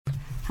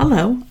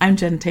Hello, I'm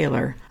Jen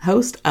Taylor,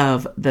 host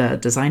of the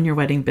Design Your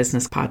Wedding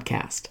Business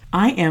podcast.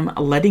 I am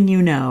letting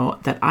you know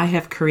that I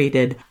have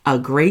created a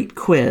great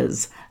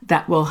quiz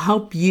that will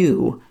help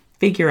you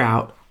figure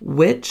out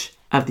which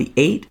of the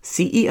 8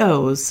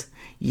 CEOs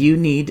you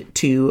need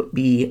to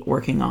be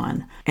working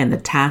on and the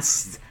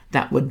tasks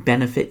that would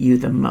benefit you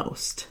the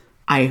most.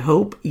 I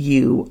hope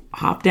you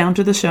hop down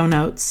to the show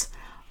notes,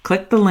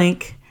 click the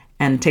link,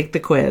 and take the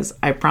quiz.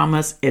 I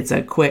promise it's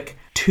a quick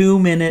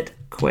 2-minute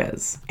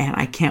quiz, and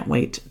I can't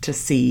wait to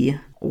see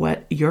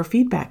what your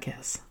feedback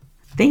is.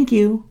 Thank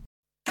you.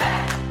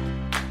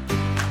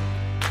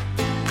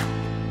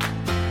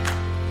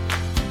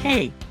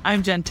 Hey,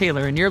 I'm Jen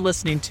Taylor, and you're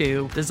listening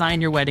to Design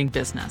Your Wedding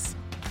Business.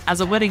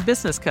 As a wedding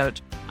business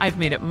coach, I've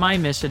made it my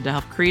mission to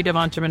help creative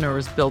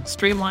entrepreneurs build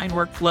streamlined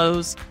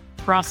workflows,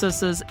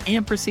 processes,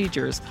 and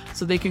procedures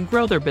so they can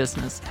grow their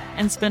business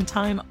and spend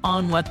time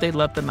on what they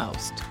love the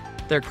most,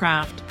 their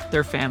craft,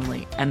 their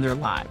family, and their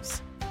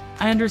lives.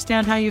 I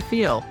understand how you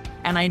feel,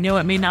 and I know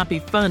it may not be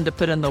fun to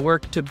put in the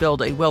work to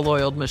build a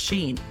well-oiled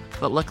machine,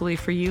 but luckily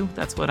for you,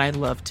 that's what I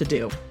love to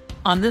do.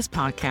 On this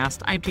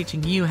podcast, I'm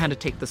teaching you how to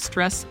take the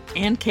stress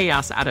and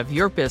chaos out of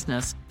your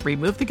business,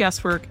 remove the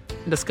guesswork,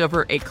 and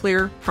discover a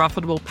clear,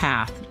 profitable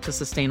path to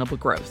sustainable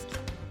growth.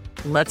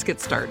 Let's get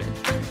started.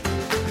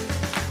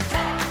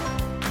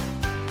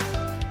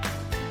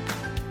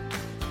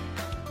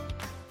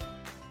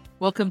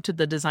 Welcome to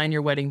the Design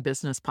Your Wedding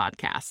Business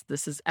podcast.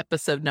 This is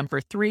episode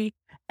number 3,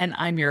 and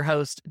I'm your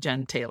host,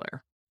 Jen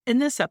Taylor. In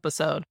this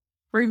episode,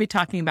 we're going to be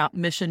talking about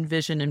mission,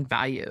 vision, and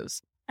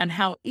values, and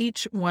how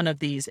each one of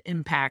these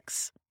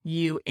impacts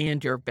you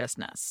and your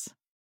business.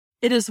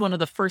 It is one of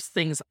the first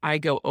things I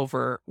go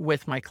over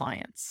with my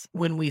clients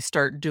when we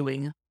start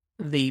doing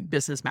the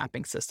business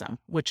mapping system,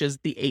 which is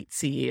the 8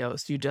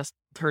 CEOs you just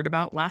heard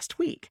about last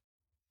week.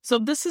 So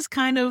this is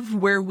kind of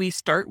where we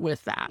start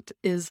with that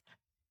is,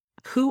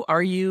 who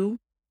are you?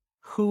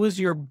 Who is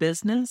your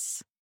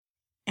business?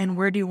 And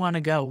where do you want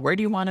to go? Where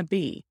do you want to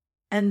be?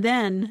 And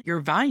then your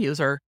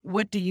values are,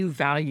 what do you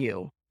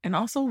value? And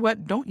also,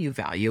 what don't you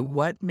value?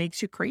 What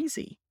makes you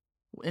crazy?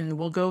 And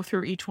we'll go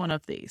through each one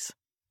of these.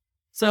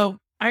 So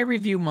I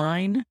review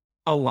mine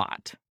a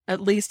lot,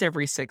 at least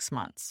every 6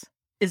 months.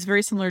 It's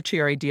very similar to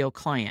your ideal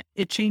client.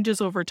 It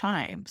changes over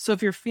time. So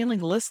if you're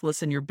feeling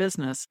listless in your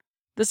business,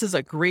 this is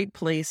a great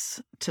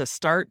place to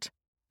start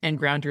and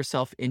ground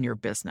yourself in your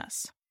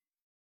business.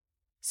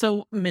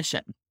 So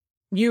mission,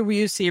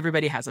 you see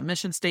everybody has a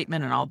mission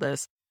statement and all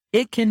this.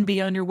 It can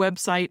be on your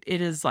website. It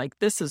is like,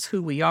 this is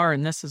who we are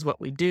and this is what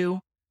we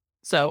do.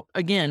 So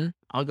again,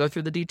 I'll go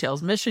through the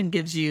details. Mission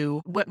gives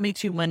you what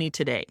makes you money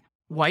today.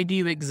 Why do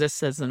you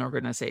exist as an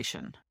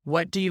organization?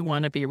 What do you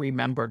want to be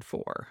remembered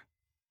for?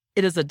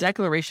 It is a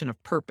declaration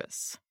of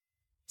purpose.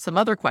 Some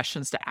other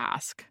questions to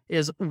ask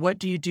is, what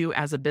do you do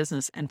as a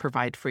business and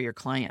provide for your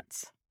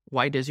clients?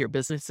 Why does your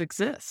business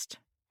exist?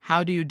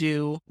 How do you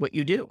do what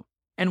you do?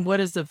 And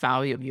what is the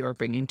value you are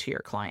bringing to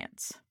your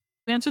clients?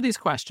 Answer these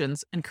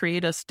questions and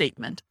create a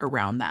statement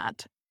around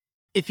that.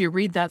 If you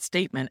read that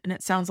statement and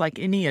it sounds like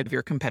any of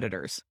your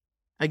competitors,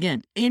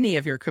 again, any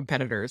of your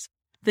competitors,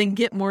 then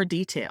get more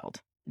detailed,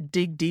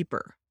 dig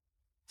deeper.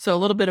 So a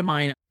little bit of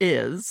mine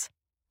is,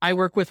 I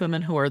work with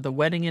women who are the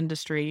wedding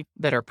industry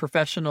that are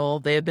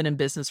professional. They have been in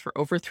business for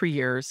over 3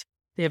 years.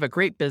 They have a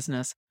great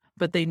business,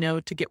 but they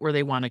know to get where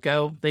they want to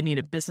go, they need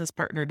a business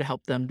partner to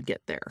help them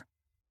get there.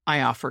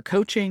 I offer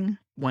coaching,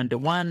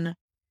 one-to-one,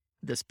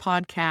 this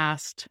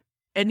podcast,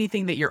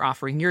 anything that you're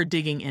offering, you're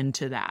digging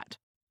into that.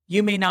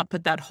 You may not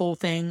put that whole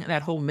thing,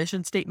 that whole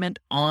mission statement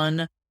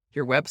on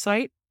your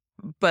website,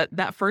 but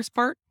that first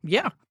part,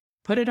 yeah,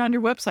 put it on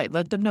your website.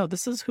 Let them know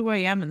this is who I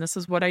am and this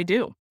is what I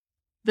do.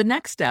 The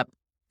next step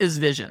is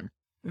vision.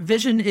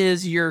 Vision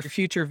is your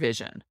future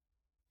vision.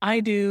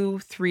 I do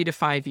 3 to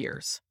 5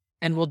 years,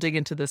 and we'll dig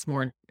into this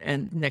more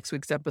in next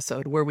week's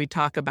episode where we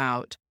talk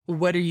about,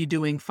 what are you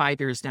doing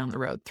 5 years down the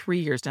road, 3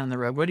 years down the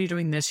road? What are you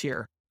doing this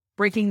year?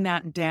 Breaking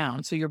that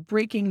down. So you're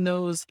breaking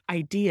those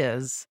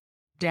ideas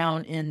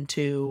down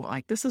into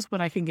like, this is what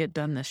I can get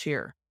done this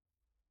year.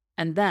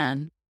 And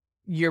then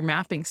your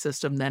mapping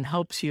system then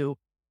helps you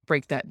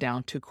break that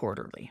down to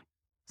quarterly.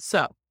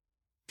 So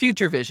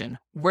future vision,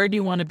 where do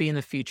you want to be in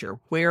the future?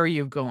 Where are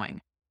you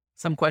going?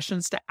 Some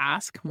questions to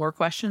ask, more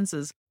questions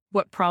is,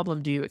 what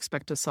problem do you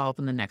expect to solve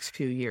in the next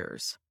few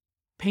years?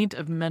 Paint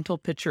a mental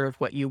picture of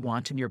what you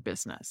want in your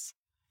business.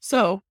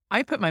 So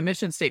I put my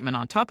mission statement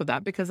on top of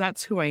that because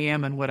that's who I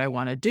am and what I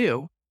want to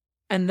do.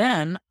 And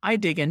then I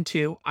dig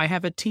into, I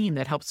have a team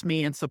that helps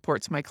me and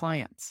supports my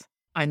clients.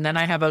 And then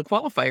I have a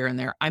qualifier in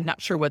there. I'm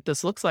not sure what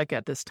this looks like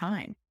at this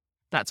time.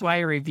 That's why I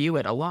review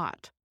it a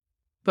lot.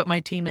 But my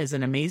team is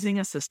an amazing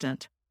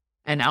assistant,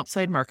 an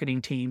outside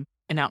marketing team,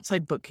 an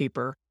outside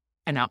bookkeeper,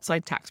 an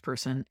outside tax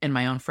person, and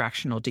my own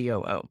fractional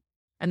DOO.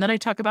 And then I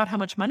talk about how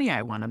much money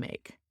I want to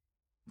make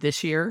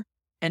this year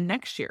and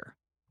next year.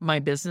 My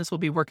business will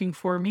be working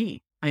for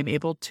me. I'm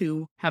able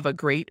to have a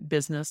great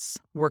business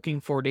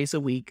working 4 days a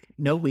week,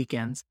 no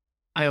weekends.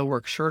 I'll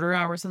work shorter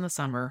hours in the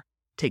summer,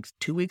 takes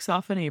 2 weeks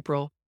off in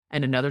April,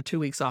 and another 2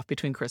 weeks off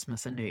between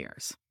Christmas and New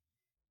Year's.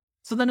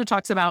 So then it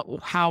talks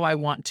about how I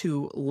want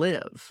to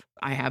live.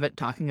 I have it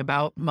talking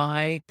about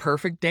my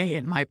perfect day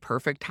in my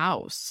perfect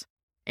house.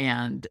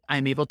 And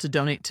I'm able to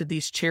donate to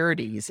these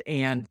charities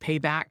and pay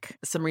back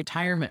some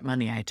retirement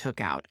money I took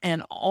out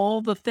and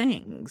all the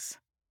things.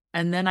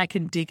 And then I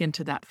can dig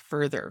into that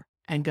further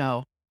and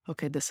go,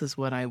 okay, this is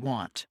what I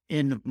want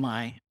in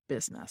my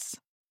business.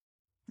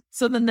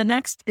 So then the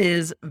next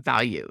is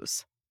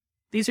values.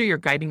 These are your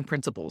guiding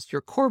principles,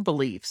 your core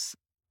beliefs,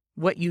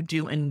 what you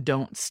do and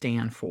don't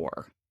stand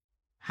for.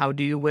 How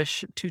do you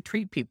wish to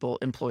treat people,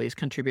 employees,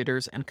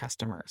 contributors, and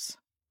customers?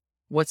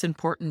 What's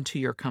important to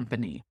your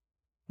company?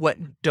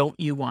 What don't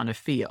you want to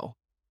feel?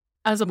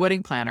 As a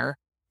wedding planner,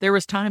 there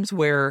was times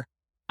where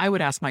I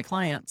would ask my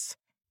clients,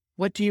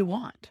 what do you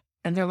want?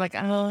 And they're like,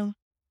 I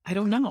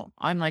don't know.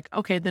 I'm like,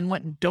 okay, then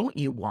what don't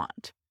you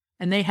want?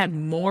 And they had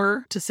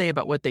more to say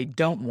about what they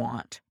don't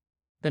want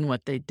than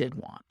what they did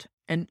want.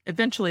 And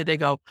eventually they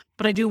go,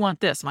 but I do want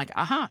this. I'm like,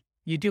 aha,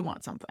 you do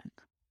want something.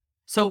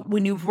 So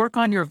when you work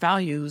on your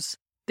values,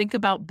 think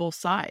about both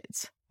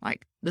sides.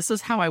 Like, this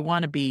is how I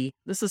want to be.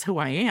 This is who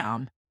I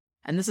am.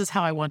 And this is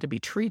how I want to be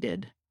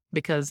treated,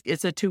 because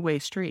it's a two-way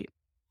street.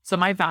 So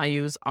my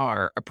values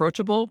are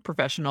approachable,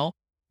 professional,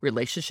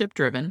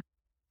 relationship-driven,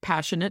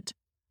 passionate,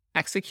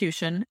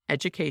 execution,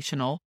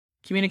 educational,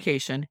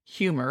 communication,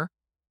 humor,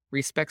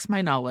 respects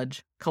my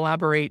knowledge,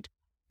 collaborate,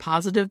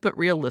 positive but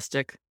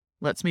realistic,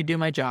 lets me do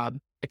my job,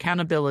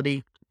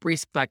 accountability,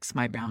 respects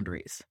my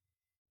boundaries.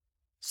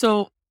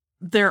 So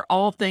they're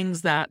all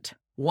things that,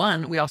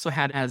 one, we also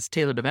had as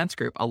Tailored Events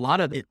Group. A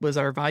lot of it was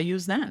our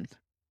values then.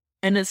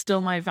 And it's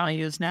still my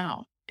values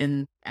now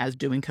as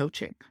doing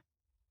coaching.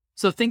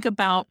 So think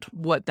about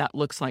what that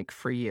looks like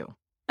for you.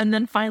 And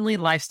then finally,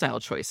 lifestyle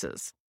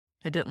choices.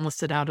 I didn't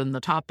list it out in the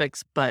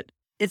topics, but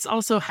it's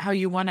also how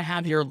you want to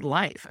have your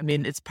life. I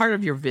mean, it's part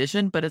of your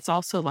vision, but it's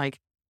also like,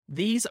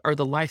 these are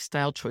the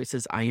lifestyle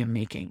choices I am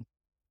making.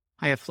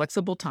 I have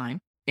flexible time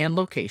and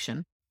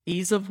location,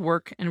 ease of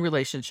work and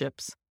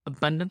relationships,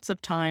 abundance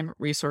of time,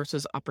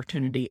 resources,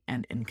 opportunity,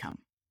 and income.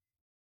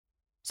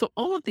 So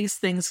all of these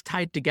things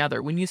tied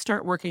together, when you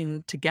start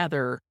working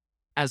together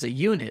as a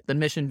unit, the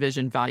mission,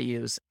 vision,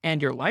 values,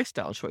 and your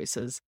lifestyle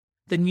choices,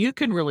 then you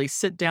can really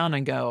sit down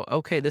and go,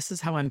 okay, this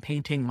is how I'm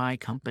painting my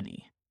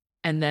company.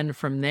 And then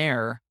from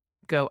there,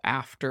 go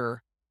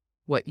after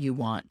what you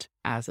want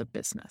as a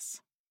business.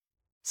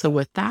 So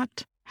with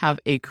that, have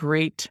a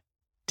great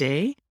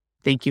day.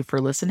 Thank you for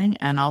listening,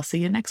 and I'll see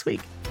you next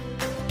week.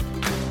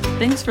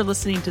 Thanks for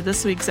listening to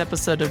this week's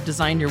episode of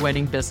Design Your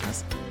Wedding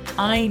Business.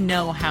 I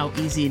know how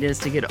easy it is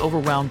to get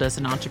overwhelmed as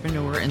an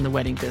entrepreneur in the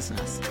wedding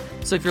business.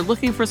 So if you're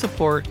looking for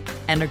support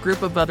and a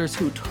group of others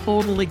who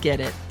totally get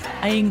it,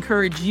 I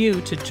encourage you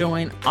to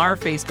join our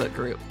Facebook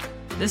group.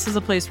 This is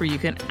a place where you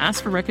can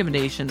ask for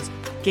recommendations,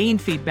 gain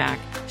feedback,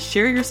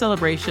 share your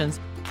celebrations,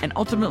 and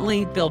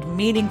ultimately build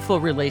meaningful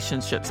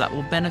relationships that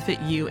will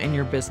benefit you and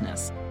your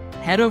business.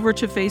 Head over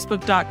to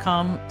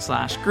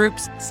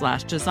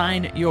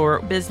facebook.com/groups/design your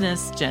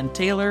business Jen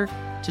Taylor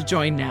to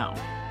join now.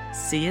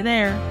 See you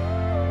there.